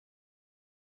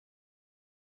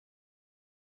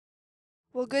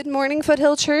Well, good morning,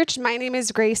 Foothill Church. My name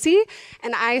is Gracie,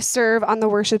 and I serve on the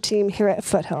worship team here at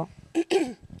Foothill.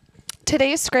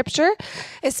 Today's scripture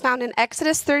is found in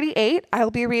Exodus 38. I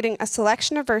will be reading a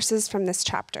selection of verses from this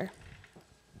chapter.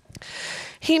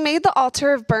 He made the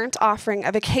altar of burnt offering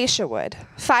of acacia wood.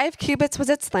 5 cubits was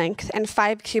its length, and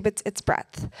 5 cubits its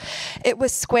breadth. It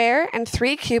was square, and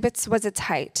 3 cubits was its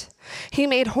height. He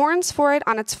made horns for it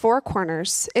on its 4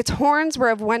 corners. Its horns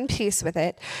were of one piece with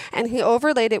it, and he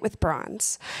overlaid it with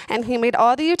bronze. And he made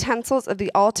all the utensils of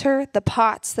the altar, the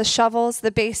pots, the shovels,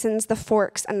 the basins, the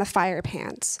forks, and the fire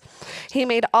pans. He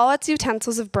made all its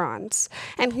utensils of bronze.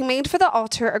 And he made for the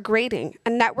altar a grating,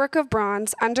 a network of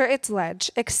bronze under its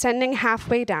ledge, extending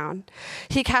halfway down.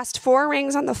 He cast 4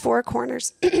 rings on the 4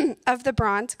 corners of the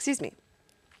bronze,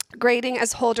 grating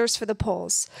as holders for the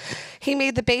poles. He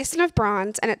made the basin of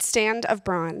bronze and its stand of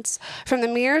bronze from the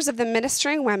mirrors of the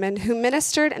ministering women who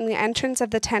ministered in the entrance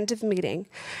of the tent of meeting.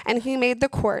 And he made the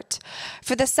court.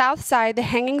 For the south side, the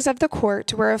hangings of the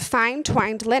court were of fine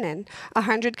twined linen,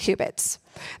 100 cubits.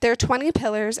 Their 20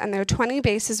 pillars and their 20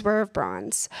 bases were of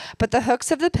bronze, but the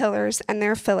hooks of the pillars and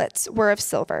their fillets were of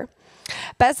silver.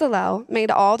 Bezalel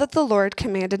made all that the Lord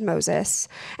commanded Moses,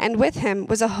 and with him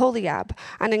was Aholiab,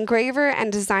 an engraver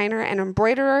and designer and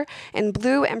embroiderer in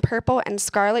blue and purple and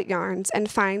scarlet yarns and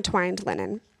fine twined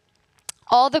linen.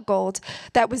 All the gold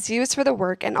that was used for the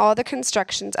work and all the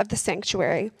constructions of the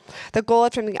sanctuary. The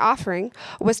gold from the offering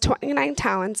was 29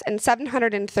 talents and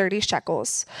 730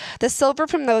 shekels. The silver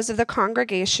from those of the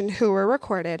congregation who were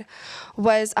recorded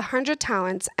was 100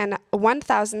 talents and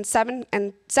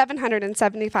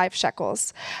 1,775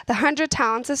 shekels. The 100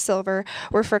 talents of silver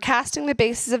were for casting the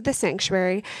bases of the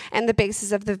sanctuary and the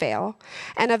bases of the veil.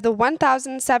 And of the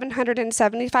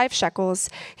 1,775 shekels,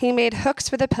 he made hooks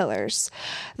for the pillars.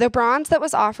 The bronze that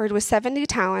was offered was 70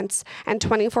 talents and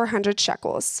 2,400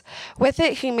 shekels. With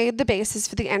it he made the bases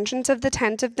for the entrance of the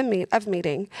tent of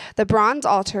meeting, the bronze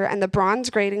altar and the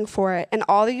bronze grating for it, and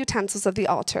all the utensils of the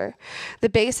altar, the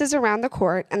bases around the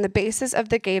court and the bases of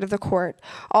the gate of the court,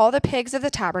 all the pigs of the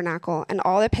tabernacle and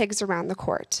all the pigs around the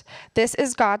court. This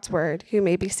is God's word. You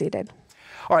may be seated.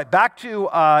 All right, back to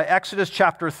Exodus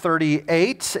chapter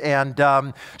 38,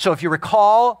 and so if you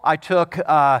recall, I took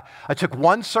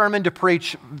one sermon to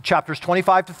preach chapters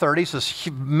 25 to 30, so this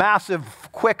massive,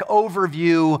 quick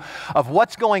overview of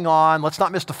what's going on. Let's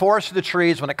not miss the forest for the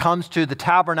trees when it comes to the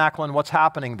tabernacle and what's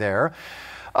happening there.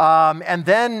 And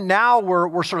then now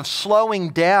we're sort of slowing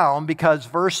down because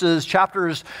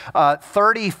chapters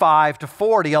 35 to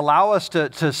 40 allow us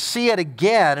to see it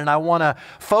again, and I want to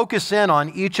focus in on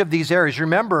each of these areas.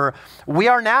 Remember, we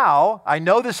are now, I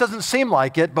know this doesn't seem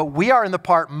like it, but we are in the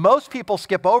part, most people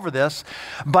skip over this,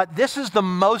 but this is the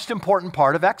most important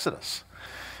part of Exodus.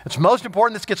 It's most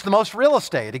important. This gets the most real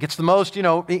estate. It gets the most,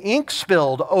 ink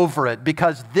spilled over it,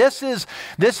 because this is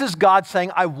God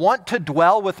saying, I want to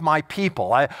dwell with my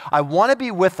people. I want to be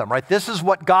with them, right? This is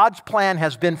what God's plan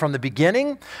has been from the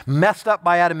beginning, messed up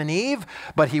by Adam and Eve,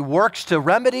 but he works to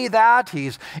remedy that.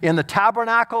 He's in the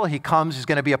tabernacle. He's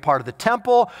going to be a part of the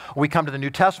temple. When we come to the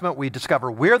New Testament, we discover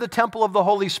we're the temple of the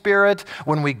Holy Spirit.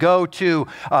 When we go to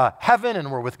heaven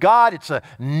and we're with God, it's a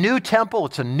new temple.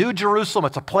 It's a new Jerusalem.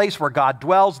 It's a place where God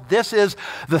dwells. This is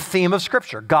the theme of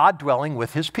Scripture, God dwelling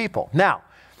with his people. Now,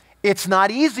 it's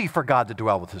not easy for God to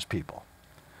dwell with his people.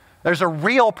 There's a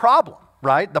real problem,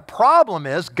 right? The problem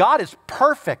is God is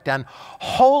perfect and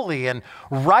holy and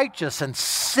righteous and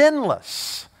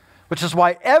sinless, which is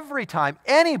why every time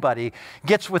anybody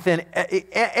gets within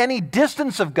any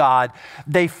distance of God,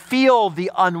 they feel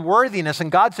the unworthiness. And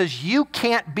God says, you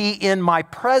can't be in my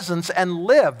presence and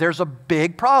live. There's a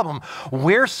big problem.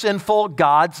 We're sinful,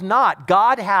 God's not.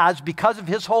 God has, because of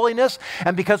his holiness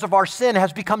and because of our sin,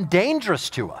 has become dangerous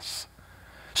to us.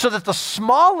 So that the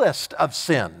smallest of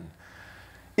sin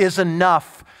is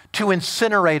enough to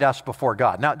incinerate us before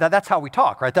God. Now, that's how we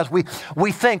talk, right?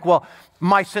 We think, well,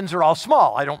 my sins are all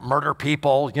small. I don't murder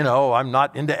people, I'm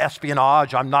not into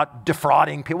espionage, I'm not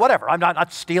defrauding people, whatever. I'm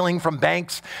not stealing from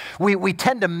banks. We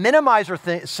tend to minimize our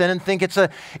sin and think it's a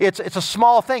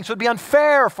small thing. So it'd be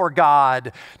unfair for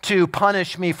God to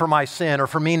punish me for my sin or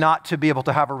for me not to be able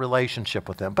to have a relationship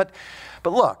with him. But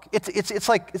look, it's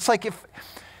like if,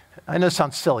 I know it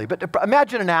sounds silly, but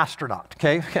imagine an astronaut,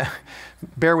 okay?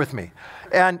 Bear with me.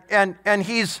 And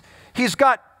he's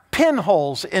got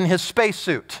pinholes in his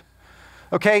spacesuit.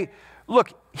 Okay,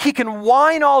 look, he can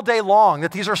whine all day long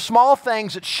that these are small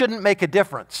things that shouldn't make a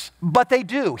difference, but they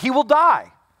do. He will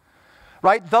die,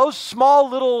 right? Those small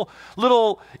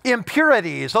little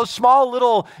impurities, those small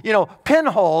little,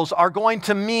 pinholes are going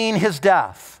to mean his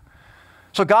death.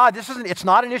 So God, it's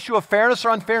not an issue of fairness or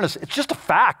unfairness. It's just a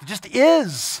fact. It just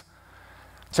is.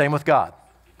 Same with God.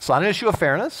 It's not an issue of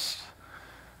fairness.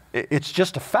 It's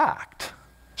just a fact.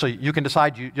 So you can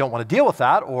decide you don't want to deal with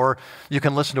that, or you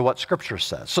can listen to what Scripture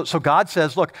says. So God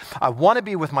says, look, I want to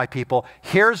be with my people.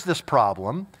 Here's this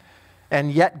problem.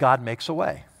 And yet God makes a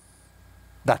way.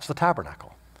 That's the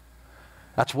tabernacle.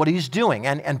 That's what he's doing.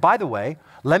 And by the way,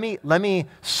 let me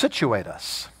situate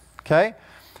us, okay?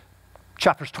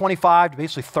 Chapters 25 to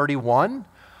basically 31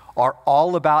 are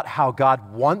all about how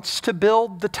God wants to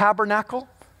build the tabernacle,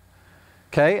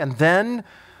 okay? And then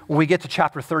we get to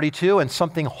chapter 32 and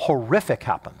something horrific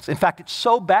happens. In fact, it's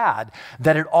so bad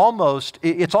that it's almost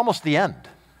the end.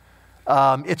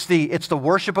 It's the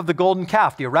worship of the golden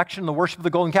calf, the erection and the worship of the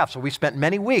golden calf. So we spent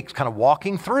many weeks kind of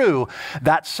walking through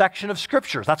that section of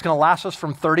scriptures. That's going to last us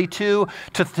from 32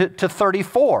 to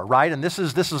 34, right? And this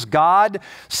is God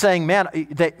saying, man,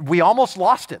 that we almost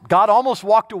lost it. God almost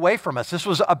walked away from us. This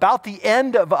was about the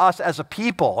end of us as a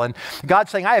people. And God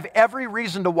saying, I have every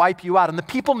reason to wipe you out. And the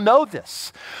people know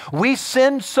this. We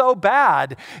sinned so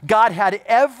bad, God had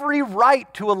every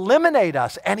right to eliminate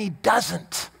us, and he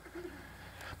doesn't.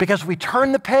 Because we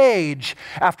turn the page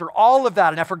after all of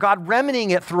that, and after God remedying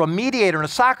it through a mediator and a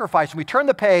sacrifice, and we turn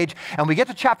the page and we get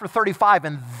to chapter 35,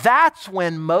 and that's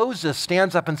when Moses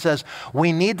stands up and says,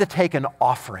 we need to take an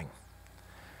offering.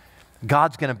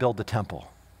 God's going to build the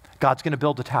temple. God's going to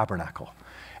build the tabernacle.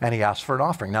 And he asks for an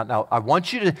offering. Now I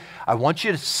want you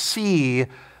to see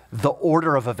the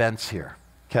order of events here,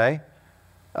 okay?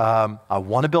 I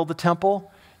want to build the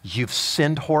temple. You've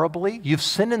sinned horribly. You've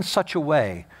sinned in such a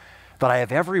way that I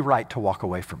have every right to walk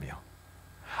away from you.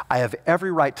 I have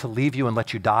every right to leave you and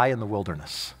let you die in the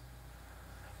wilderness.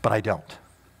 But I don't.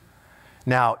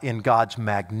 Now, in God's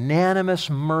magnanimous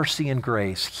mercy and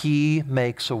grace, he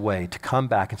makes a way to come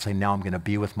back and say, now I'm going to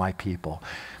be with my people.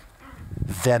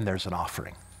 Then there's an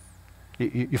offering.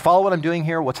 You follow what I'm doing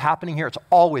here? What's happening here? It's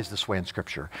always this way in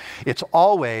Scripture. It's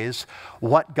always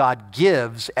what God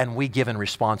gives and we give in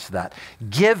response to that.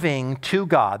 Giving to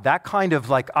God, that kind of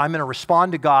like I'm going to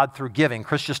respond to God through giving,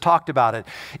 Chris just talked about it,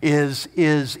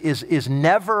 is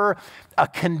never a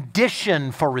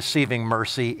condition for receiving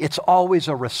mercy. It's always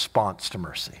a response to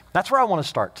mercy. That's where I want to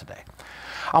start today.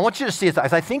 I want you to see, as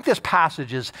I think this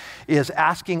passage is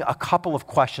asking a couple of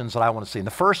questions that I want to see. And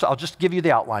the first, I'll just give you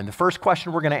the outline. The first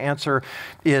question we're going to answer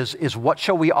is what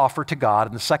shall we offer to God?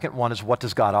 And the second one is, what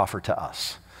does God offer to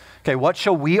us? Okay, what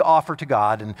shall we offer to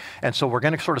God? And so we're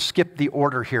going to sort of skip the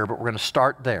order here, but we're going to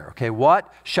start there. Okay, what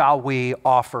shall we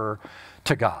offer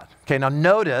to God? Okay, now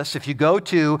notice, if you go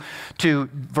to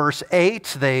verse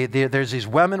 8, there's these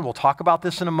women, we'll talk about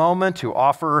this in a moment, who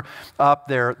offer up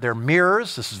their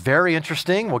mirrors. This is very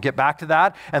interesting. We'll get back to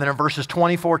that. And then in verses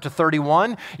 24 to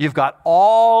 31, you've got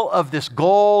all of this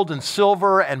gold and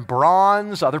silver and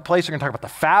bronze. Other places are going to talk about the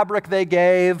fabric they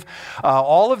gave,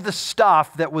 all of the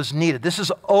stuff that was needed. This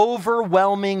is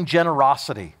overwhelming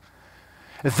generosity.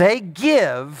 They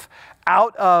give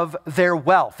out of their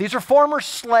wealth. These are former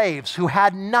slaves who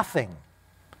had nothing.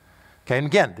 Okay, and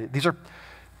again, these are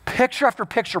picture after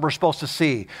picture we're supposed to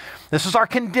see. This is our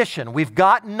condition. We've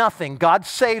got nothing. God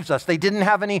saves us. They didn't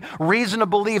have any reason to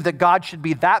believe that God should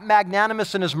be that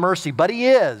magnanimous in his mercy, but he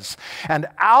is. And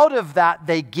out of that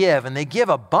they give, and they give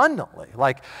abundantly,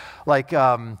 like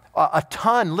a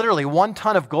ton, literally 1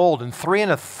 ton of gold and 3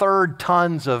 1/3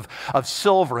 tons of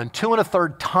silver and 2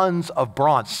 1/3 tons of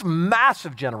bronze. It's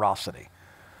massive generosity.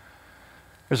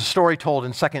 There's a story told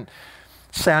in 2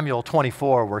 Samuel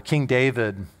 24 where King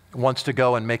David wants to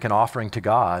go and make an offering to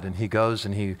God, and he goes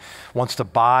and he wants to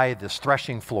buy this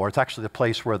threshing floor. It's actually the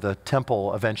place where the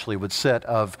temple eventually would sit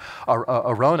of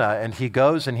Araunah, and he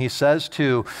goes and he says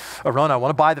to Araunah, I want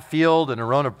to buy the field, and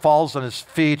Araunah falls on his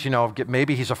feet,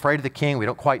 maybe he's afraid of the king, we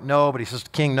don't quite know, but he says to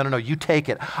the king, no, you take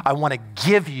it. I want to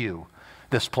give you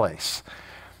this place.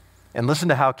 And listen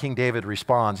to how King David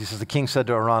responds. He says, the king said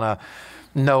to Araunah,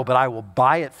 no, but I will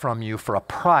buy it from you for a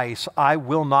price. I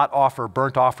will not offer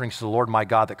burnt offerings to the Lord my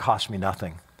God that cost me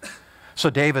nothing. So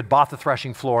David bought the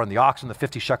threshing floor and the oxen, the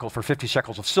 50 shekels for 50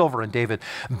 shekels of silver, and David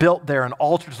built there an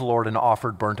altar to the Lord and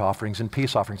offered burnt offerings and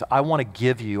peace offerings. I want to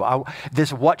give you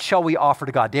this. What shall we offer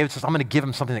to God? David says, I'm going to give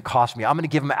him something that cost me. I'm going to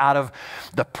give him out of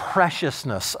the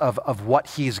preciousness of what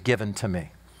he's given to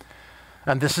me.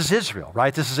 And this is Israel,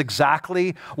 right? This is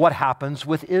exactly what happens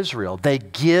with Israel. They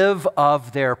give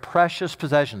of their precious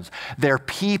possessions. They're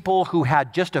people who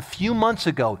had just a few months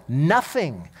ago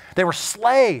nothing. They were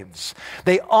slaves.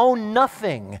 They own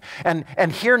nothing. And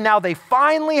here now they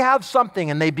finally have something,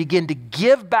 and they begin to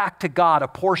give back to God a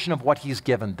portion of what he's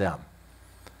given them.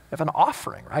 They have an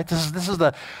offering, right? This is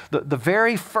the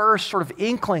very first sort of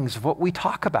inklings of what we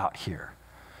talk about here.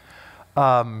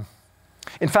 In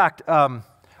fact,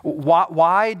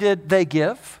 Why did they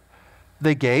give?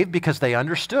 They gave because they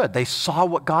understood. They saw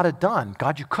what God had done.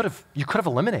 God, you could have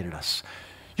eliminated us.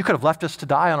 You could have left us to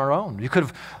die on our own. You could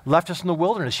have left us in the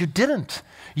wilderness. You didn't.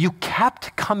 You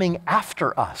kept coming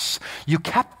after us. You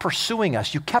kept pursuing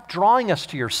us. You kept drawing us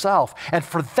to yourself. And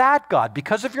for that, God,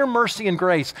 because of your mercy and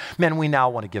grace, man, we now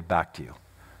want to give back to you.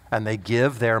 And they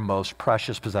give their most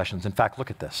precious possessions. In fact,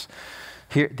 look at this.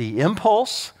 Here, the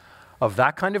impulse of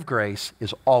that kind of grace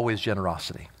is always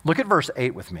generosity. Look at verse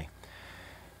 8 with me.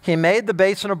 He made the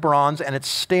basin of bronze and its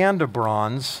stand of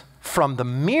bronze from the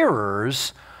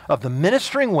mirrors of the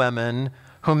ministering women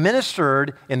who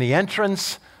ministered in the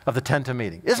entrance of the tent of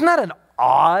meeting. Isn't that an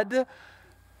odd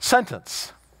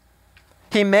sentence?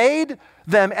 He made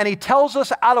them, and he tells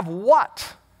us out of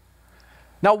what?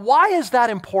 Now, why is that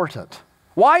important?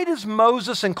 Why does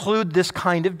Moses include this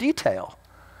kind of detail?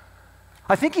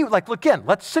 I think look again,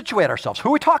 let's situate ourselves. Who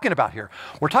are we talking about here?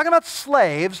 We're talking about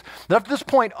slaves that up to this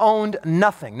point owned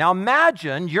nothing. Now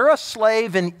imagine you're a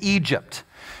slave in Egypt.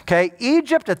 Okay,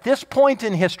 Egypt at this point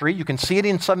in history, you can see it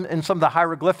in some of the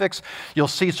hieroglyphics. You'll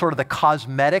see sort of the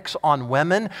cosmetics on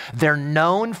women. They're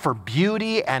known for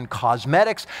beauty and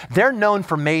cosmetics. They're known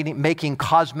for making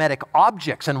cosmetic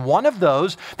objects. And one of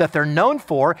those that they're known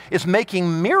for is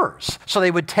making mirrors. So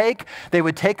they would take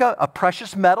a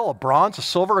precious metal, a bronze, a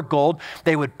silver, a gold.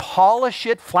 They would polish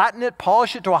it, flatten it,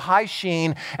 polish it to a high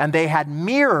sheen, and they had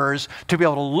mirrors to be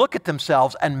able to look at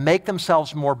themselves and make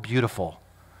themselves more beautiful.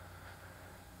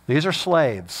 These are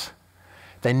slaves.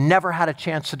 They never had a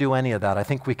chance to do any of that. I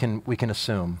think we can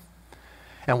assume.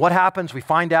 And what happens? We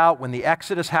find out when the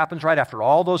Exodus happens, right after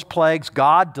all those plagues,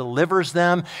 God delivers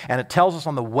them, and it tells us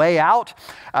on the way out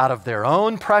of their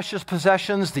own precious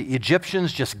possessions, the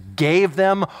Egyptians just gave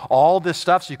them all this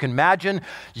stuff. So you can imagine,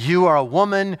 you are a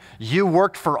woman, you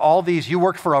worked for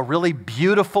a really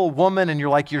beautiful woman, and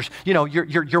you're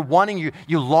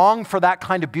you long for that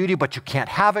kind of beauty, but you can't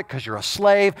have it because you're a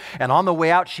slave. And on the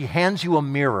way out, she hands you a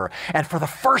mirror. And for the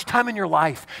first time in your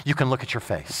life, you can look at your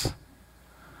face.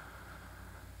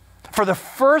 For the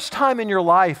first time in your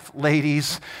life,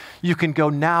 ladies, you can go,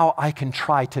 now I can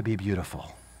try to be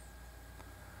beautiful.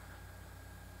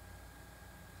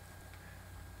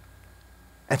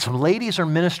 And some ladies are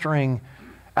ministering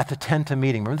at the tent of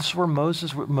meeting. Remember, this is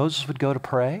where Moses would go to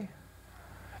pray?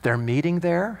 They're meeting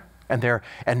there,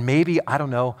 and maybe, I don't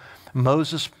know,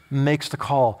 Moses makes the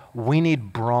call, we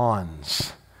need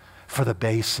bronze for the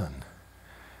basin.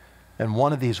 And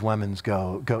one of these women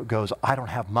goes, I don't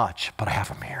have much, but I have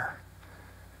a mirror.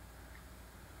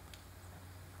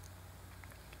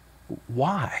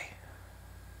 Why?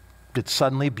 Did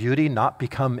suddenly beauty not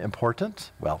become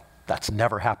important? Well, that's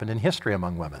never happened in history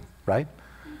among women, right?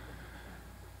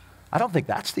 I don't think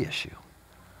that's the issue.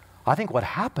 I think what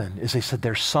happened is they said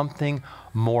there's something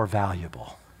more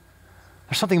valuable.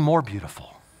 There's something more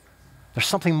beautiful. There's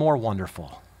something more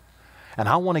wonderful. And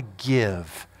I want to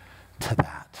give to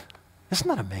that. Isn't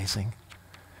that amazing?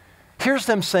 Here's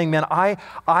them saying, man,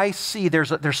 I see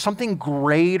there's something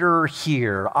greater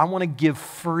here. I want to give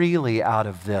freely out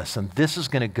of this, and this is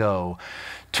going to go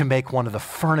to make one of the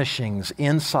furnishings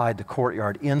inside the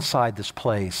courtyard, inside this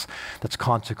place that's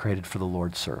consecrated for the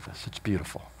Lord's service. It's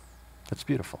beautiful. It's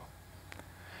beautiful.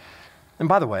 And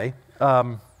by the way,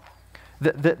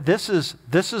 this is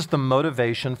the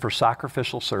motivation for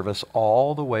sacrificial service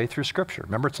all the way through Scripture.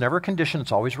 Remember, it's never a condition,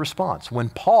 it's always response.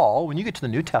 When you get to the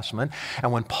New Testament,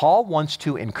 and when Paul wants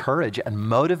to encourage and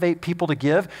motivate people to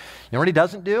give, you know what he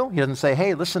doesn't do? He doesn't say,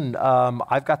 hey, listen,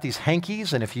 I've got these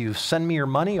hankies, and if you send me your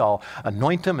money, I'll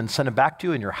anoint them and send them back to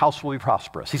you, and your house will be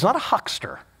prosperous. He's not a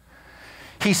huckster.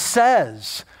 He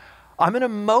says, I'm going to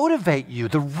motivate you.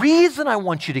 The reason I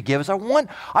want you to give is I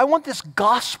want this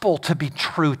gospel to be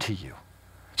true to you.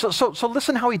 So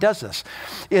listen how he does this.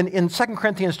 In 2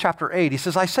 Corinthians chapter 8, he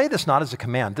says, I say this not as a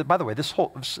command. By the way, this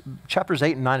whole chapters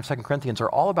 8 and 9 of 2 Corinthians are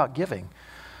all about giving.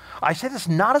 I say this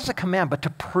not as a command, but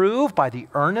to prove by the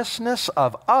earnestness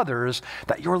of others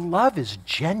that your love is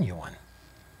genuine.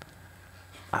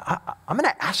 I'm going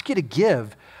to ask you to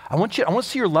give. I want to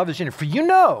see your love is genuine. For you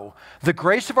know the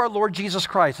grace of our Lord Jesus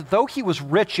Christ, that though he was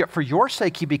rich, yet for your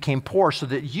sake he became poor, so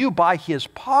that you by his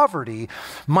poverty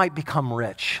might become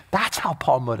rich. That's how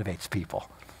Paul motivates people.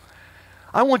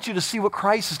 I want you to see what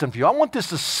Christ has done for you. I want this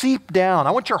to seep down.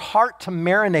 I want your heart to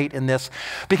marinate in this,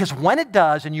 because when it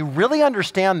does, and you really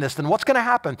understand this, then what's going to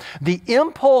happen? The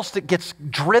impulse that gets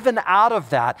driven out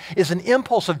of that is an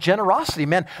impulse of generosity.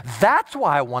 Man, that's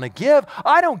why I want to give.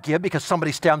 I don't give because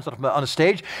somebody stands up on a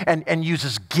stage and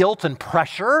uses guilt and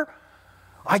pressure.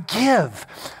 I give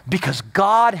because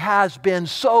God has been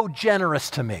so generous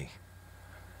to me,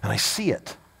 and I see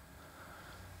it.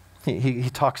 He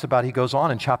talks about, he goes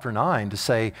on in chapter 9 to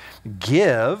say,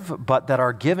 give, but that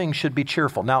our giving should be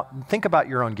cheerful. Now, think about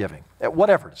your own giving,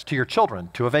 whatever it's, to your children,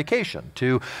 to a vacation,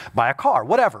 to buy a car,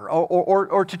 whatever,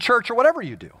 or to church or whatever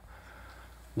you do.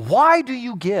 Why do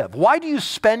you give? Why do you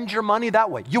spend your money that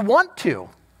way? You want to.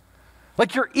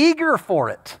 Like you're eager for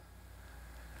it.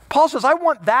 Paul says, I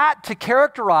want that to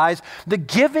characterize the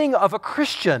giving of a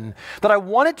Christian, that I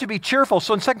want it to be cheerful.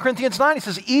 So in 2 Corinthians 9, he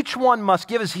says, each one must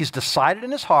give as he's decided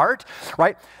in his heart,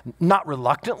 right? Not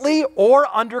reluctantly or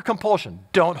under compulsion.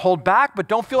 Don't hold back, but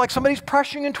don't feel like somebody's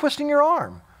pressuring and twisting your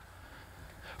arm.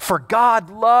 For God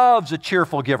loves a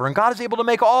cheerful giver, and God is able to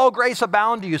make all grace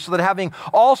abound to you, so that having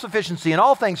all sufficiency in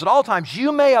all things at all times,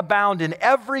 you may abound in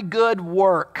every good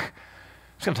work.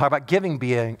 He's going to talk about giving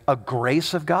being a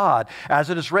grace of God. As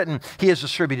it is written, he has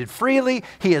distributed freely,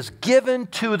 he has given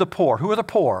to the poor. Who are the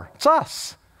poor? It's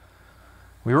us.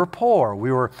 We were poor.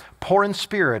 We were poor in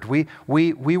spirit. We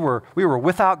were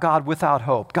without God, without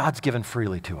hope. God's given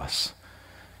freely to us.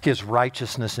 His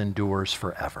righteousness endures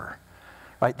forever.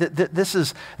 Right? This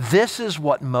is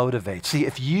what motivates. See,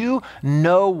 if you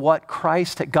know what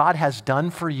God has done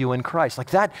for you in Christ,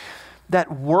 like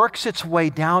that works its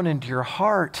way down into your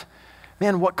heart.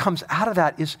 Man, what comes out of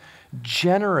that is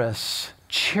generous,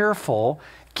 cheerful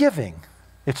giving.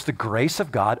 It's the grace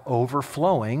of God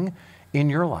overflowing in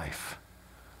your life.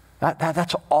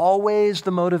 That's always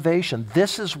the motivation.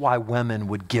 This is why women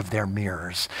would give their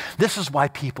mirrors. This is why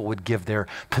people would give their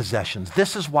possessions.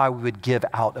 This is why we would give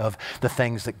out of the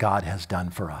things that God has done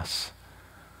for us.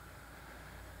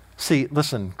 See,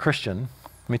 listen, Christian,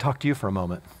 let me talk to you for a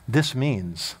moment. This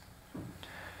means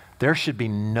there should be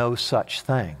no such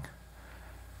thing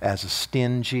as a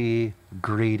stingy,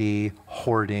 greedy,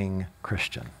 hoarding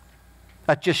Christian.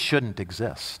 That just shouldn't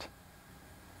exist.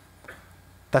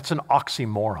 That's an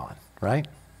oxymoron, right?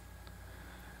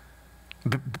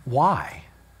 Why?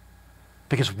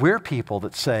 Because we're people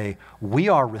that say we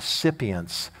are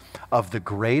recipients of the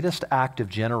greatest act of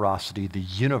generosity the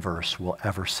universe will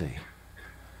ever see.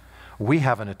 We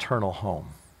have an eternal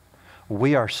home.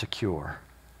 We are secure.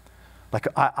 Like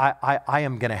I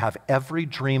am going to have every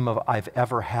dream I've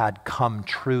ever had come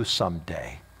true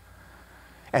someday.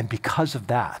 And because of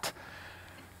that,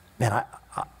 man,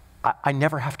 I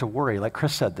never have to worry, like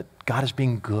Chris said, that God is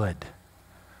being good.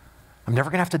 I'm never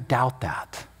going to have to doubt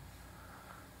that.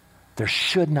 There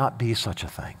should not be such a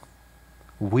thing.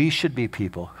 We should be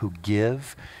people who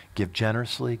give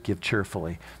generously, give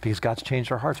cheerfully, because God's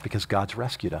changed our hearts, because God's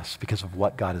rescued us, because of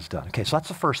what God has done. Okay, so that's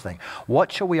the first thing.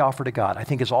 What shall we offer to God? I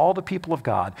think as all the people of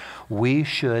God, we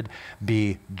should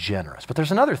be generous. But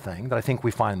there's another thing that I think we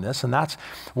find in this, and that's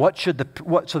so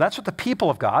that's what the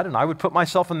people of God, and I would put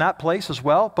myself in that place as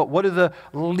well, but what do the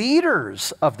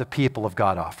leaders of the people of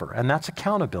God offer? And that's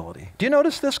accountability. Do you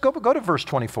notice this? Go to verse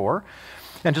 24.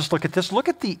 And just look at this. Look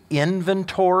at the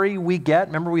inventory we get.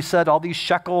 Remember we said all these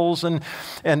shekels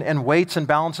and weights and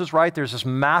balances, right? There's this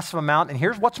massive amount. And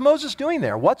here's what's Moses doing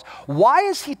there. Why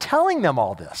is he telling them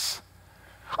all this?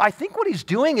 I think what he's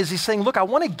doing is he's saying, look, I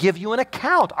want to give you an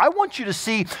account. I want you to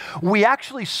see we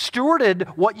actually stewarded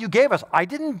what you gave us. I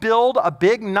didn't build a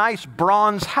big, nice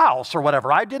bronze house or whatever.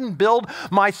 I didn't build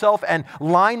myself and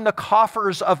line the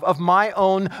coffers of my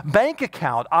own bank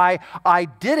account. I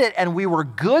did it, and we were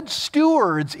good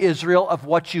stewards, Israel, of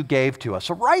what you gave to us.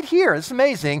 So right here, it's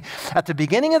amazing. At the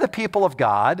beginning of the people of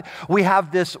God, we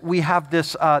have this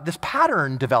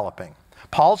pattern developing.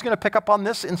 Paul's going to pick up on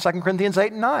this in 2 Corinthians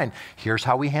 8 and 9. Here's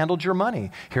how we handled your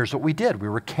money. Here's what we did. We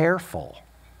were careful.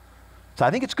 So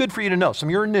I think it's good for you to know. Some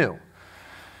of you are new.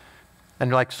 And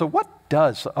you're like, so what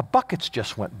does, a buckets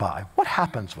just went by. What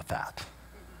happens with that?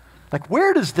 Like,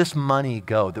 where does this money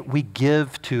go that we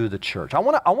give to the church? I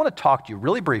want to talk to you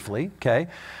really briefly, okay,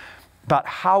 about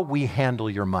how we handle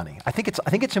your money. I think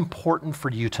it's important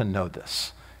for you to know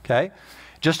this, okay?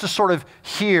 Just to sort of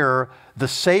hear the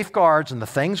safeguards and the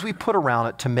things we put around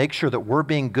it to make sure that we're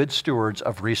being good stewards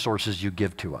of resources you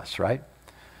give to us, right?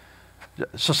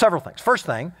 So several things. First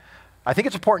thing, I think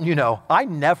it's important you know, I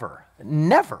never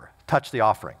touch the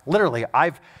offering. Literally,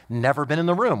 I've never been in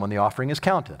the room when the offering is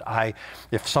counted.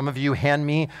 If some of you hand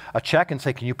me a check and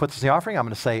say, can you put this in the offering? I'm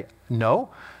going to say, no.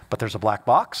 But there's a black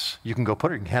box. You can go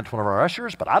put it. You can hand it to one of our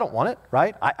ushers, but I don't want it,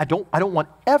 right? I don't want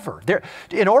ever.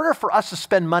 In order for us to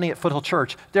spend money at Foothill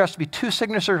Church, there has to be 2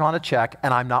 signatures on a check,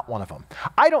 and I'm not one of them.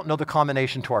 I don't know the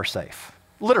combination to our safe,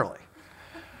 literally.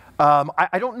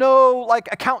 I don't know, like,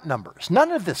 account numbers.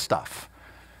 None of this stuff.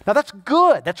 Now, that's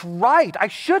good. That's right. I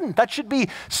shouldn't. That should be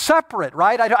separate,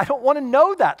 right? I don't want to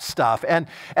know that stuff. And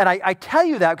I tell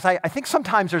you that because I think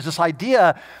sometimes there's this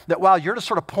idea that, well, you're just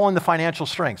sort of pulling the financial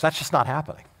strings. That's just not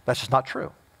happening. That's just not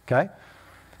true, okay?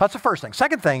 That's the first thing.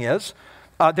 Second thing is,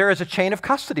 there is a chain of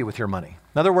custody with your money.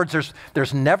 In other words,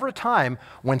 there's never a time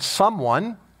when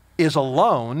someone is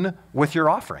alone with your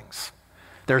offerings.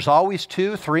 There's always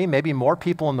 2, 3, maybe more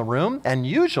people in the room, and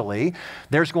usually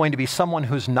there's going to be someone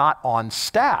who's not on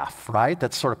staff, right?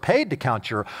 That's sort of paid to count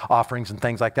your offerings and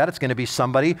things like that. It's going to be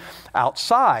somebody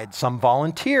outside, some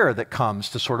volunteer that comes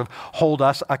to sort of hold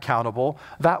us accountable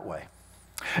that way.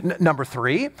 Number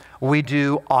 3, we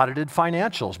do audited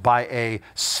financials by a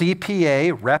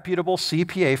CPA, reputable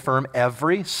CPA firm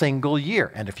every single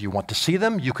year. And if you want to see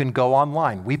them, you can go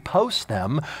online. We post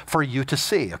them for you to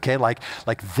see, okay? Like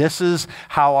this is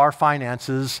how our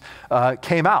finances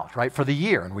came out, right, for the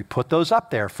year. And we put those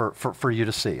up there for you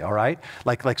to see, all right?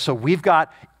 So we've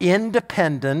got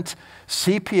independent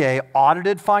CPA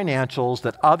audited financials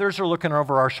that others are looking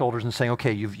over our shoulders and saying,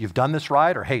 okay, you've done this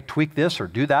right, or hey, tweak this, or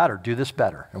do that, or do this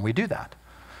better. And we do that.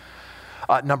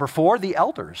 Number 4, the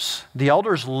elders. The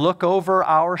elders look over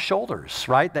our shoulders,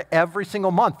 right? Every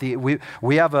single month.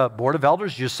 We have a board of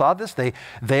elders. You saw this.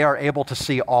 They are able to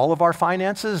see all of our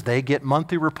finances. They get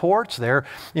monthly reports. They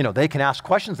can ask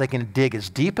questions. They can dig as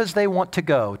deep as they want to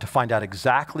go to find out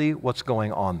exactly what's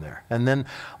going on there. And then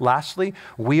lastly,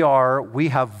 we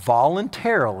have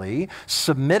voluntarily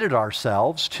submitted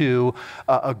ourselves to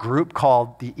a group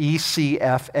called the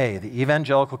ECFA, the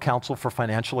Evangelical Council for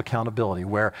Financial Accountability,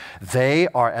 where they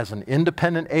are, as an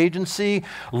independent agency,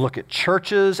 look at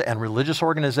churches and religious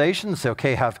organizations, say,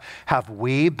 okay, have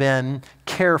we been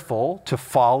careful to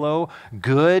follow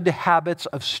good habits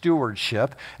of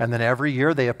stewardship? And then every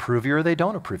year they approve you or they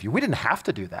don't approve you. We didn't have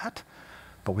to do that,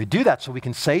 but we do that so we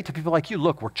can say to people like you,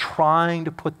 look, we're trying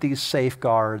to put these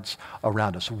safeguards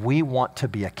around us. We want to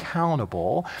be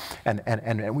accountable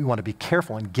and we want to be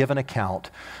careful and give an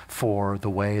account for the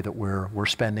way that we're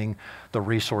spending the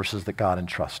resources that God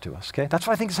entrusts to us, okay? That's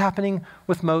what I think is happening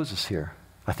with Moses here.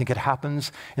 I think it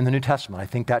happens in the New Testament. I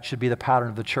think that should be the pattern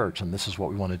of the church, and this is what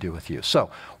we want to do with you.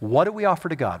 So what do we offer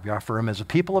to God? We offer Him as a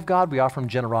people of God. We offer Him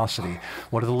generosity.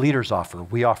 What do the leaders offer?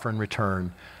 We offer in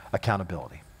return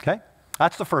accountability, okay?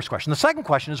 That's the first question. The second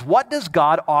question is, what does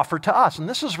God offer to us? And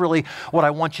this is really what I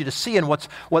want you to see, and what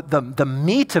the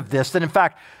meat of this, that in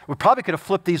fact, we probably could have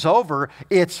flipped these over.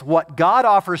 It's what God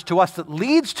offers to us that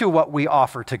leads to what we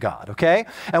offer to God, okay?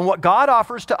 And what God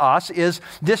offers to us is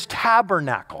this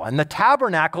tabernacle. And the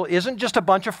tabernacle isn't just a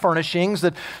bunch of furnishings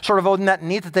that sort of, oh, isn't that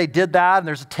neat that they did that, and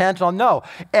there's a tent on. No,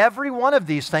 every one of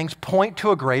these things point to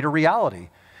a greater reality.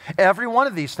 Every one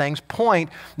of these things point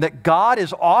that God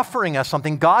is offering us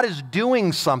something, God is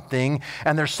doing something,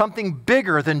 and there's something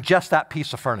bigger than just that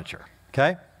piece of furniture,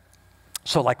 okay?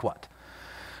 So like what?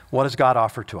 What does God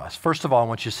offer to us? First of all, I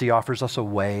want you to see He offers us a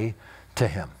way to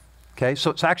Him, okay? So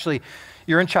it's actually,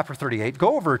 you're in chapter 38.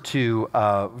 Go over to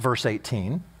verse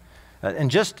 18.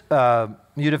 And just,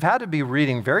 you'd have had to be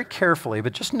reading very carefully,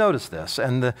 but just notice this.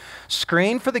 And the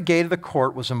screen for the gate of the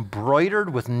court was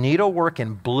embroidered with needlework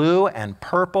in blue and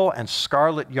purple and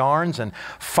scarlet yarns and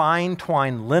fine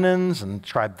twined linens, and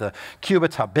described the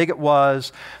cubits, how big it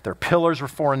was. Their pillars were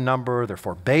 4 in number. Their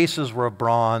 4 bases were of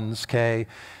bronze, okay?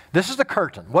 This is the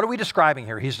curtain. What are we describing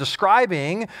here? He's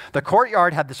describing the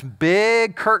courtyard had this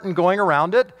big curtain going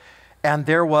around it, and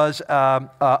there was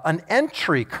an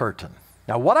entry curtain.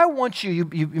 Now, what I want you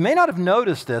may not have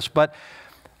noticed this, but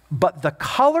the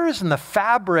colors and the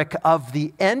fabric of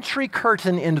the entry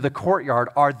curtain into the courtyard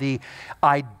are the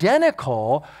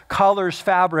identical colors,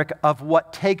 fabric of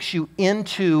what takes you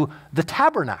into the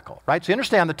tabernacle, right? So you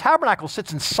understand the tabernacle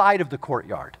sits inside of the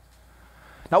courtyard.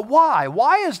 Now, why?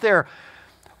 Why is there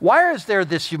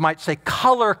this, you might say,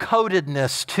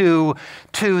 color-codedness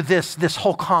to this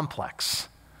whole complex?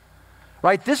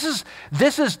 Right? This is,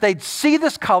 they'd see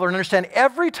this color and understand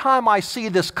every time I see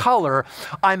this color,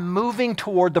 I'm moving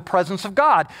toward the presence of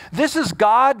God. This is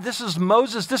God, this is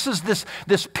Moses, this is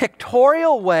this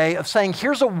pictorial way of saying,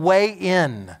 here's a way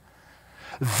in.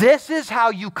 This is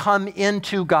how you come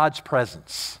into God's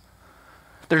presence.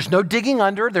 There's no digging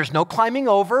under, there's no climbing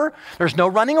over, there's no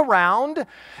running around.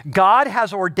 God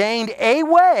has ordained a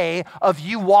way of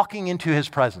you walking into His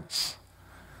presence.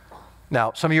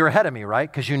 Now, some of you are ahead of me,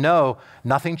 right? Because you know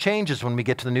nothing changes when we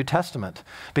get to the New Testament.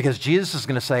 Because Jesus is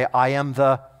going to say, I am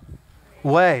the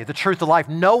way, the truth, the life.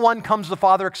 No one comes to the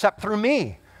Father except through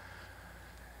me.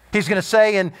 He's going to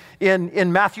say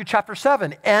in Matthew chapter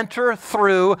 7, enter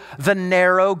through the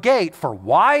narrow gate. For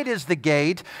wide is the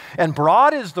gate and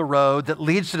broad is the road that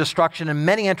leads to destruction, and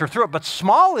many enter through it. But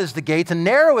small is the gate and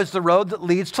narrow is the road that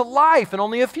leads to life, and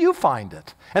only a few find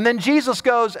it. And then Jesus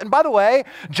goes, and by the way,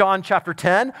 John chapter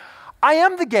 10, I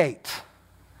am the gate.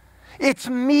 It's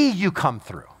me you come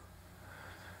through.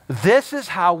 This is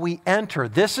how we enter.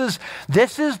 This is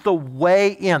the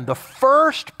way in. The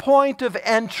first point of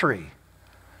entry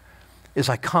is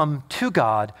I come to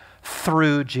God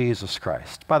through Jesus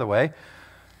Christ. By the way,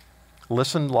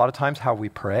 listen a lot of times how we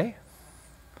pray.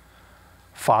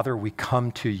 Father, we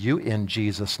come to you in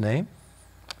Jesus' name.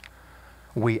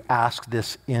 We ask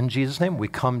this in Jesus' name. We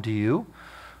come to you,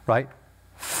 right,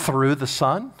 through the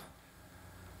Son.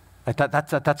 Like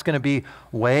that's going to be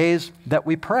ways that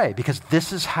we pray, because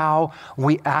this is how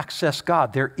we access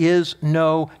God. There is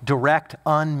no direct,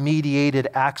 unmediated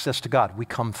access to God. We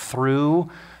come through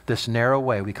this narrow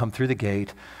way. We come through the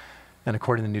gate, and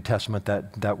according to the New Testament,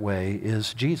 that way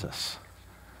is Jesus.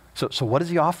 So what does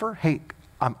he offer? Hey,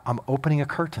 I'm opening a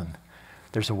curtain.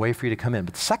 There's a way for you to come in.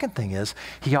 But the second thing is,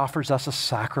 he offers us a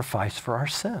sacrifice for our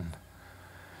sin.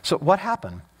 So what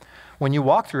happened? When you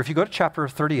walk through, if you go to chapter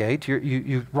 38,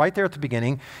 you right there at the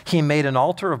beginning, he made an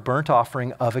altar of burnt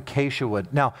offering of acacia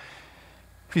wood. Now,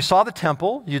 if you saw the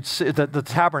temple, you'd see the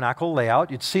tabernacle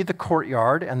layout, you'd see the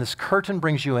courtyard, and this curtain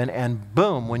brings you in, and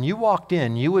boom, when you walked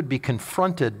in, you would be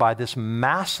confronted by this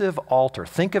massive altar.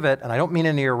 Think of it, and I don't mean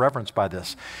any irreverence by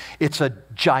this, it's a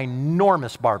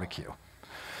ginormous barbecue.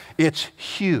 It's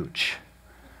huge.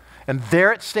 And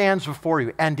there it stands before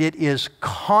you, and it is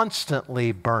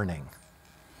constantly burning.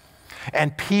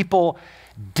 And people,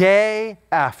 day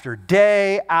after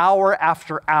day, hour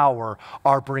after hour,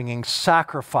 are bringing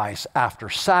sacrifice after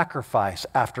sacrifice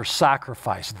after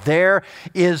sacrifice. There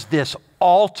is this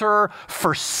altar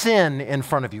for sin in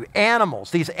front of you.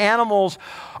 Animals, these animals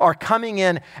are coming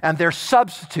in, and they're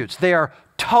substitutes. They are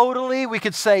totally, we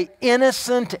could say,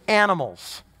 innocent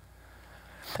animals.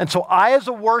 And so I, as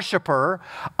a worshiper,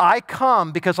 I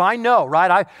come because I know,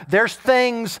 right? There's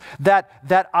things that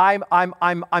I'm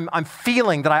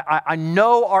feeling that I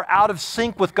know are out of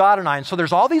sync with God and I. And so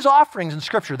there's all these offerings in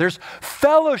Scripture. There's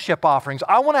fellowship offerings.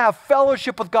 I want to have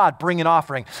fellowship with God. Bring an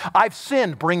offering. I've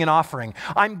sinned. Bring an offering.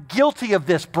 I'm guilty of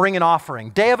this. Bring an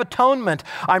offering. Day of Atonement.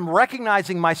 I'm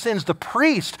recognizing my sins. The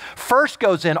priest first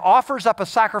goes in, offers up a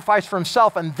sacrifice for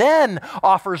himself, and then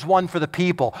offers one for the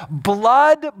people.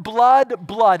 Blood, blood,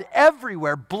 blood.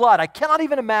 Everywhere, blood. I cannot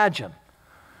even imagine.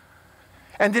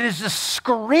 And it is this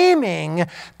screaming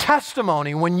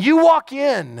testimony when you walk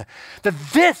in that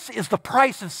this is the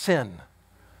price of sin.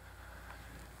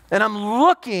 And I'm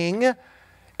looking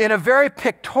in a very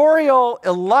pictorial,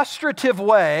 illustrative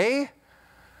way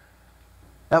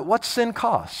at what sin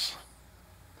costs.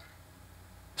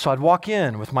 So I'd walk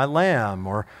in with my lamb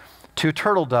or 2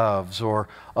 turtle doves or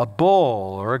a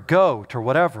bull or a goat or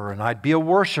whatever, and I'd be a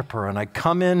worshiper, and I'd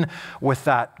come in with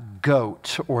that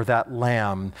goat or that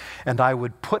lamb, and I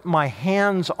would put my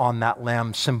hands on that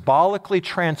lamb, symbolically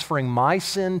transferring my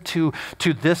sin to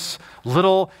this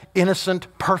little innocent,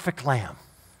 perfect lamb,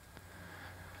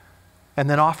 and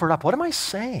then offer it up. What am I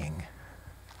saying?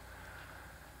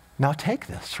 Now take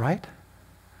this, right?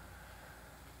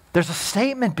 There's a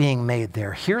statement being made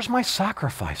there. Here's my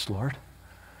sacrifice, Lord.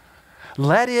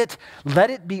 Let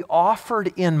it be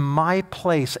offered in my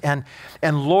place. And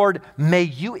Lord, may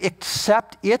you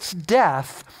accept its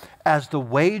death as the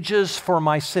wages for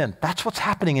my sin. That's what's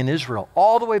happening in Israel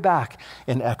all the way back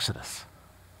in Exodus.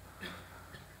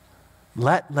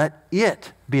 Let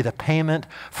it be the payment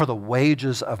for the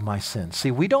wages of my sin.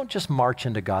 See, we don't just march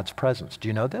into God's presence. Do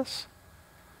you know this?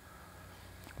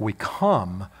 We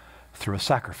come through a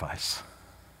sacrifice.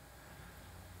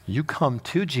 You come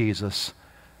to Jesus,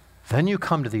 then you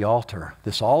come to the altar,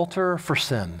 this altar for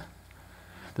sin,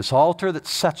 this altar that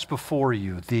sets before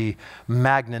you the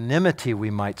magnanimity, we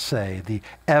might say, the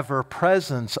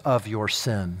ever-presence of your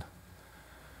sin.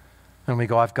 And we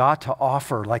go, I've got to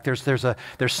offer, like there's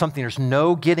something, there's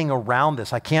no getting around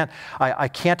this. I can't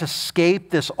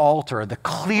escape this altar. The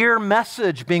clear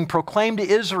message being proclaimed to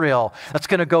Israel that's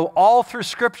going to go all through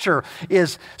Scripture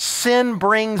is sin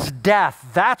brings death.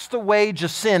 That's the wage of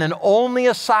sin, and only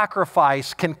a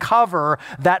sacrifice can cover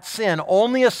that sin.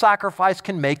 Only a sacrifice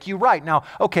can make you right. Now,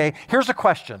 okay, here's a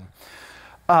question.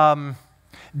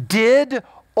 Did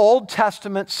Old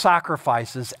Testament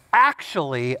sacrifices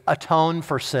actually atone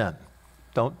for sin?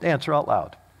 Don't answer out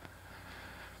loud.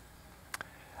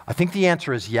 I think the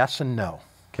answer is yes and no.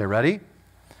 Okay, ready?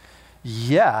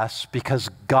 Yes, because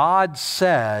God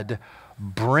said,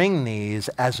 bring these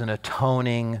as an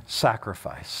atoning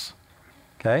sacrifice.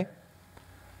 Okay?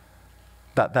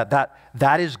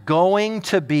 That is going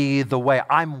to be the way.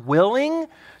 I'm willing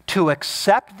to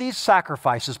accept these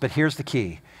sacrifices, but here's the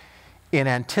key. In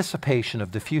anticipation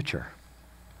of the future.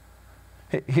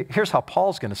 Here's how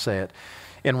Paul's going to say it.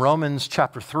 In Romans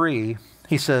chapter 3,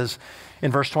 he says in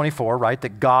verse 24, right,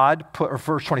 that or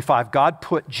verse 25, God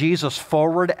put Jesus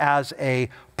forward as a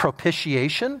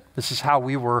propitiation. This is how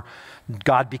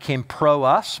God became pro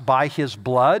us by his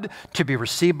blood to be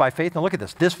received by faith. Now look at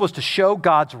this. This was to show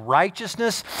God's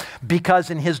righteousness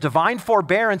because in his divine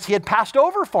forbearance, he had passed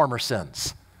over former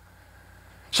sins.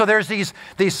 So there's these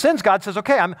sins. God says,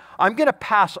 okay, I'm going to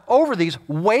pass over these,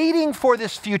 waiting for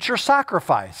this future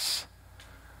sacrifice.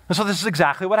 And so this is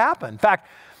exactly what happened. In fact,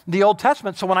 the Old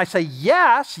Testament, so when I say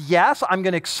yes, I'm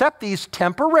going to accept these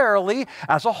temporarily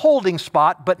as a holding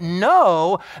spot, but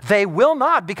no, they will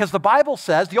not, because the Bible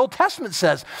says, the Old Testament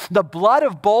says, the blood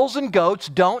of bulls and goats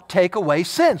don't take away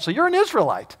sin. So you're an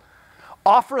Israelite.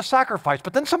 Offer a sacrifice.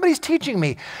 But then somebody's teaching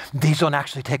me, these don't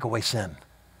actually take away sin.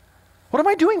 What am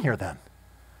I doing here then?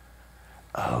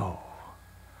 Oh,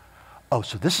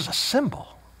 so this is a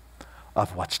symbol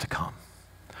of what's to come.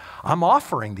 I'm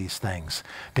offering these things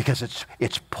because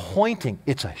it's pointing,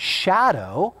 it's a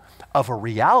shadow of a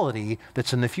reality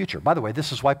that's in the future. By the way,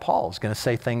 this is why Paul is going to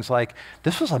say things like,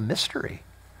 this was a mystery.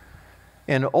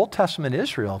 In Old Testament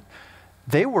Israel,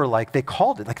 they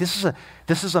called it, like this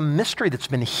is a mystery that's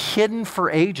been hidden for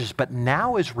ages, but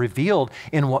now is revealed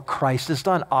in what Christ has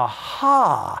done.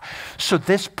 Aha! So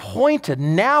this pointed,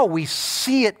 now we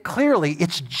see it clearly.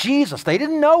 It's Jesus. They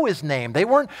didn't know his name. They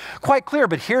weren't quite clear,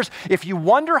 but if you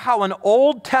wonder how an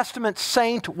Old Testament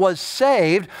saint was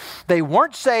saved, they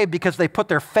weren't saved because they put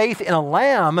their faith in a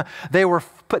lamb. They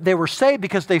were saved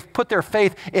because they put their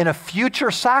faith in a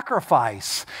future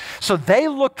sacrifice. So they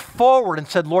looked forward and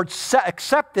said, Lord,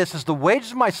 accept this as the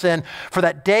wages of my sin for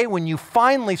that day when you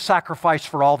finally sacrifice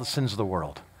for all the sins of the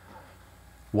world.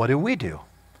 What do?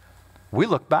 We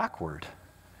look backward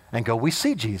and go, we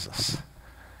see Jesus.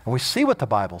 And we see what the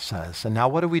Bible says. And now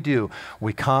what do?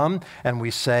 We come and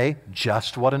we say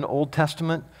just what an Old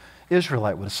Testament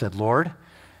Israelite would have said, Lord,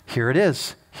 here it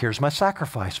is. Here's my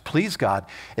sacrifice. Please, God,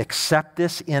 accept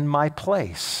this in my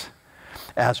place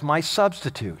as my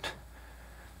substitute.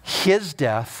 His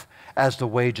death as the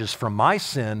wages for my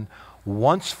sin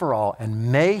once for all,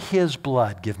 and may his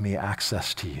blood give me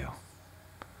access to you.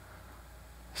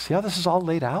 See how this is all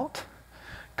laid out?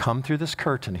 Come through this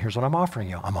curtain. Here's what I'm offering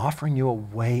you. I'm offering you a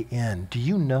way in. Do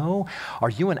you know? Are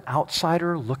you an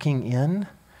outsider looking in?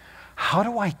 How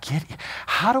do I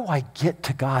get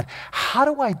to God? How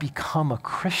do I become a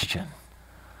Christian?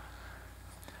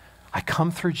 I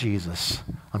come through Jesus.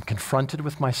 I'm confronted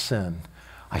with my sin.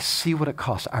 I see what it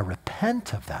costs. I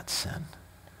repent of that sin.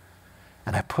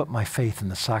 And I put my faith in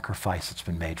the sacrifice that's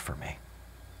been made for me.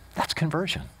 That's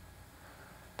conversion.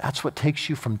 That's what takes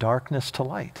you from darkness to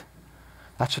light.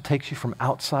 That's what takes you from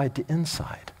outside to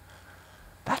inside.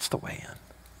 That's the way in.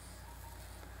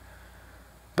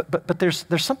 But there's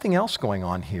something else going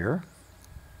on here.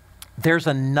 There's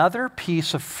another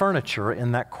piece of furniture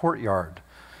in that courtyard,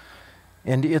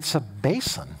 and it's a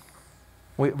basin.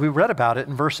 We read about it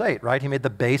in verse 8, right? He made the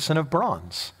basin of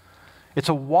bronze. It's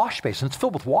a wash basin. It's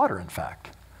filled with water, in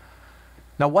fact.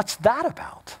 Now, what's that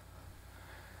about?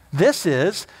 This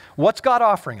is, what's God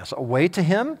offering us? A way to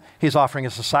him. He's offering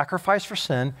us a sacrifice for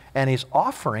sin, and he's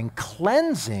offering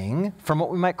cleansing from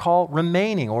what we might call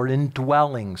remaining or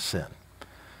indwelling sin.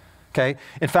 Okay?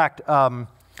 In fact,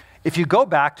 if you go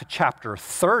back to chapter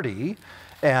 30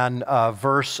 and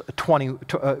verse 20,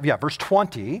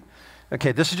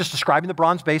 okay, this is just describing the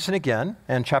bronze basin again,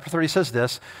 and chapter 30 says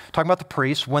this, talking about the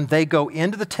priests, when they go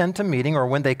into the tent of meeting or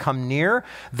when they come near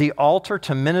the altar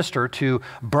to minister, to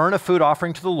burn a food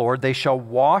offering to the Lord, they shall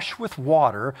wash with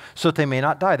water so that they may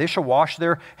not die. They shall wash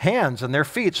their hands and their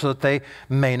feet so that they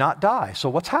may not die. So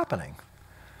what's happening?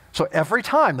 So every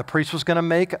time the priest was going to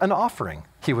make an offering,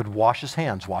 he would wash his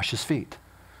hands, wash his feet,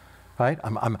 right?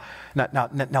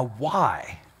 Now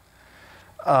why?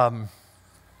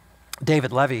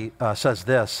 David Levy says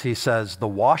this. He says, the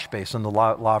wash basin, the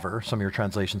laver, some of your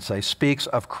translations say, speaks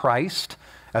of Christ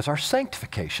as our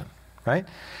sanctification, right?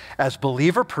 As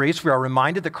believer priests, we are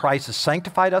reminded that Christ has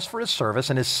sanctified us for his service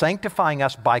and is sanctifying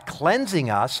us by cleansing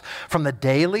us from the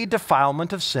daily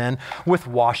defilement of sin with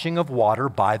washing of water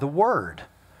by the word.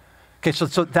 Okay, so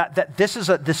this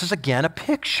is again a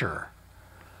picture,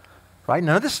 right?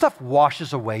 None of this stuff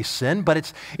washes away sin,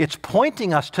 but it's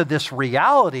pointing us to this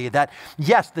reality that,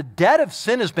 yes, the debt of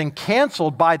sin has been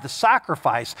canceled by the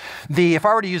sacrifice. If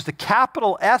I were to use the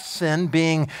capital S sin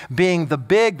being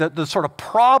the sort of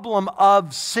problem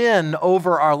of sin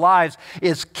over our lives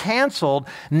is canceled.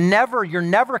 You're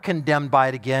never condemned by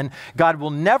it again. God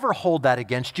will never hold that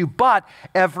against you, but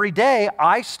every day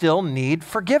I still need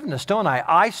forgiveness, don't I?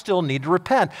 I still need to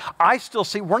repent. I still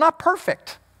see, we're not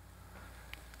perfect.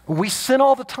 We sin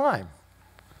all the time.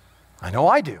 I know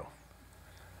I do.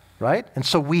 right? And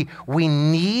so we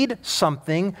need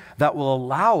something that will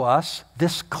allow us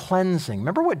this cleansing.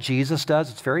 Remember what Jesus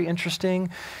does? It's very interesting.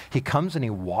 He comes and he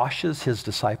washes his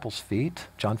disciples' feet,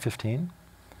 John 15.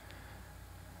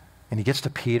 And he gets to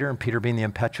Peter, and Peter being the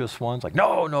impetuous one's like,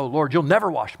 no, Lord, you'll never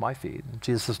wash my feet. And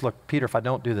Jesus says, look, Peter, if I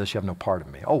don't do this, you have no part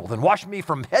of me. Oh, well, then wash me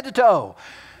from head to toe.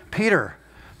 Peter,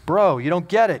 bro, you don't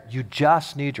get it. You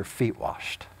just need your feet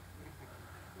washed.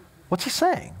 What's he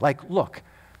saying? Like, look,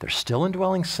 there's still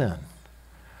indwelling sin.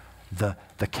 The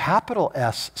capital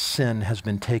S sin has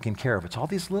been taken care of. It's all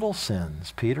these little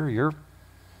sins. Peter, your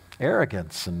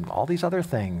arrogance and all these other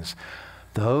things,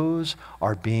 those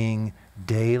are being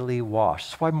daily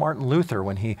washed. That's why Martin Luther,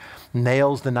 when he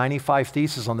nails the 95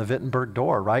 Theses on the Wittenberg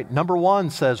door, right? Number 1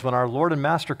 says, when our Lord and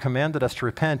Master commanded us to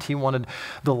repent, he wanted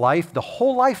the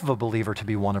whole life of a believer to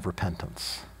be one of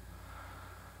repentance.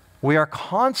 We are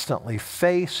constantly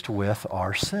faced with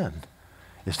our sin.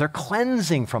 Is there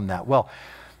cleansing from that? Well,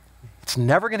 it's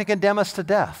never going to condemn us to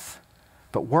death.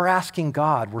 But we're asking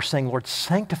God, we're saying, Lord,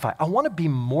 sanctify. I want to be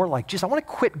more like Jesus. I want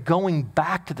to quit going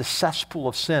back to the cesspool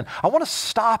of sin. I want to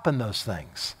stop in those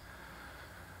things.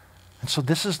 And so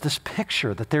this is this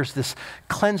picture that there's this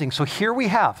cleansing. So here we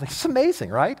have, it's amazing,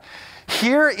 right?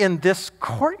 Here in this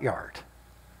courtyard,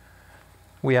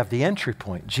 we have the entry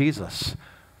point, Jesus.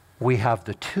 We have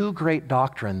the two great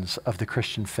doctrines of the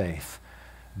Christian faith,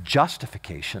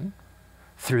 justification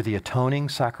through the atoning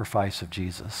sacrifice of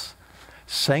Jesus,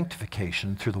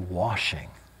 sanctification through the washing.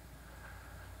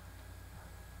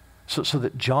 So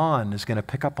that John is going to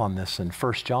pick up on this in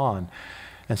 1 John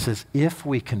and says, if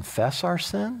we confess our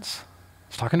sins,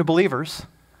 he's talking to believers,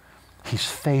 he's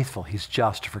faithful, he's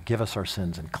just to forgive us our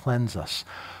sins and cleanse us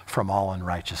from all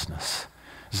unrighteousness.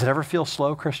 Does it ever feel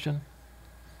slow, Christian?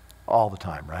 All the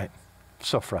time, right?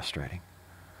 So frustrating.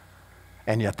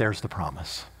 And yet there's the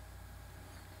promise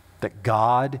that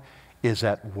God is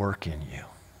at work in you.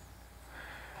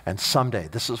 And someday,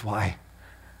 this is why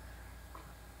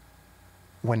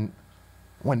when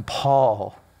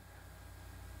Paul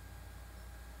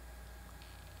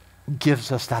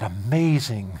gives us that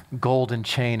amazing golden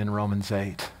chain in Romans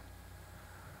 8,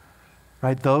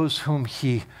 right? Those whom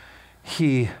he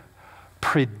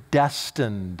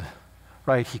predestined,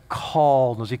 right? He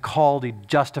called. Those he called, he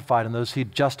justified. And those he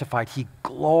justified, he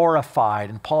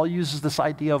glorified. And Paul uses this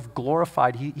idea of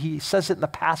glorified. He says it in the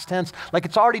past tense, like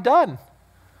it's already done.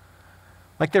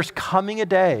 Like there's coming a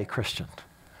day, Christian.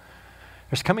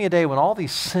 There's coming a day when all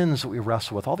these sins that we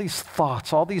wrestle with, all these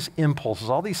thoughts, all these impulses,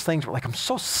 all these things, we're like, I'm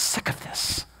so sick of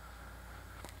this.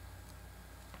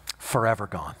 Forever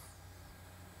gone.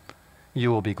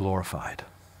 You will be glorified.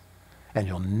 And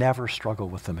you'll never struggle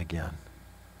with them again.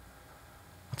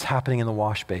 What's happening in the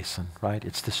wash basin, right?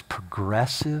 It's this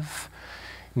progressive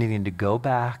needing to go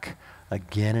back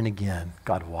again and again.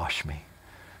 God, wash me.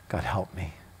 God, help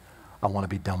me. I want to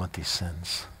be done with these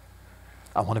sins.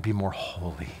 I want to be more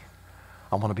holy.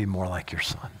 I want to be more like your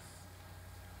Son.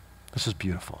 This is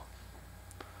beautiful.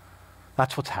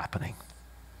 That's what's happening.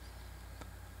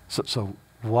 So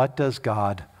what does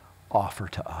God offer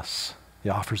to us? He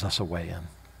offers us a way in.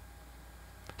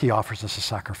 He offers us a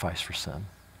sacrifice for sin.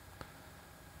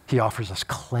 He offers us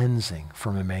cleansing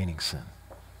from remaining sin.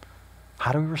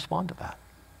 How do we respond to that?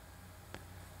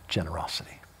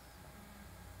 Generosity.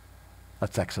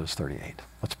 That's Exodus 38.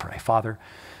 Let's pray. Father,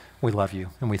 we love you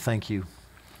and we thank you.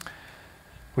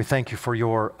 We thank you for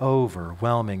your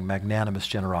overwhelming, magnanimous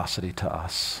generosity to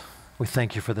us. We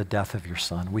thank you for the death of your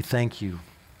Son. We thank you.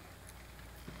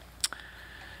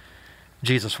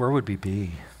 Jesus, where would we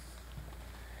be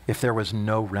if there was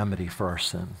no remedy for our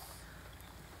sin?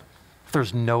 If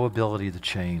there's no ability to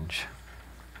change?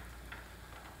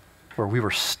 Where we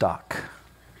were stuck?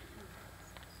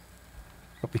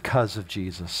 But because of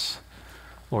Jesus,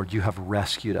 Lord, you have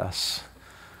rescued us.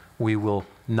 We will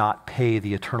not pay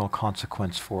the eternal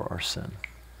consequence for our sin.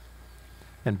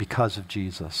 And because of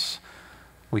Jesus,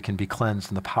 we can be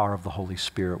cleansed in the power of the Holy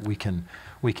Spirit. We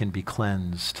can be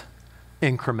cleansed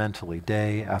incrementally,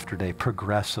 day after day,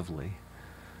 progressively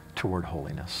toward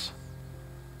holiness.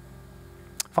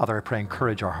 Father, I pray,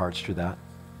 encourage our hearts through that.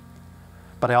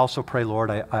 But I also pray, Lord,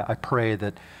 I pray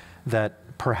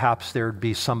that perhaps there would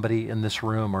be somebody in this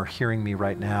room or hearing me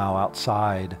right now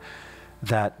outside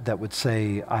that would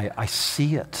say, I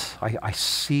see it. I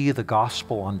see the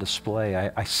gospel on display.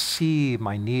 I see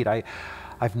my need.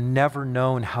 I've never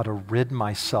known how to rid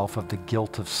myself of the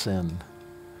guilt of sin.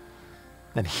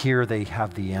 And here they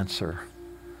have the answer,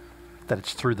 that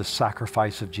it's through the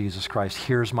sacrifice of Jesus Christ.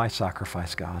 Here's my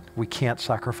sacrifice, God. We can't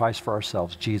sacrifice for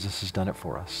ourselves. Jesus has done it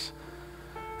for us.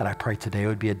 And I pray today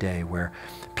would be a day where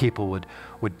people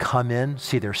would come in,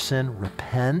 see their sin,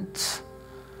 repent.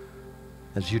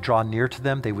 As you draw near to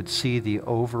them, they would see the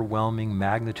overwhelming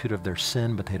magnitude of their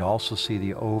sin, but they'd also see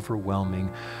the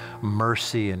overwhelming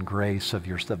mercy and grace of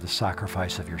the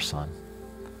sacrifice of your Son.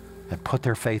 And put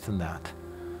their faith in that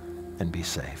and be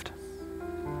saved.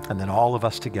 And then all of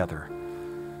us together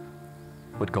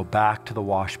would go back to the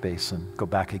wash basin, go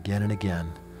back again and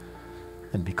again,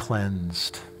 and be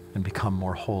cleansed and become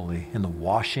more holy in the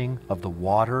washing of the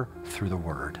water through the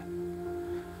Word.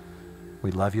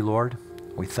 We love you, Lord.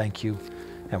 We thank you,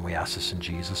 and we ask this in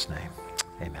Jesus' name.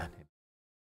 Amen.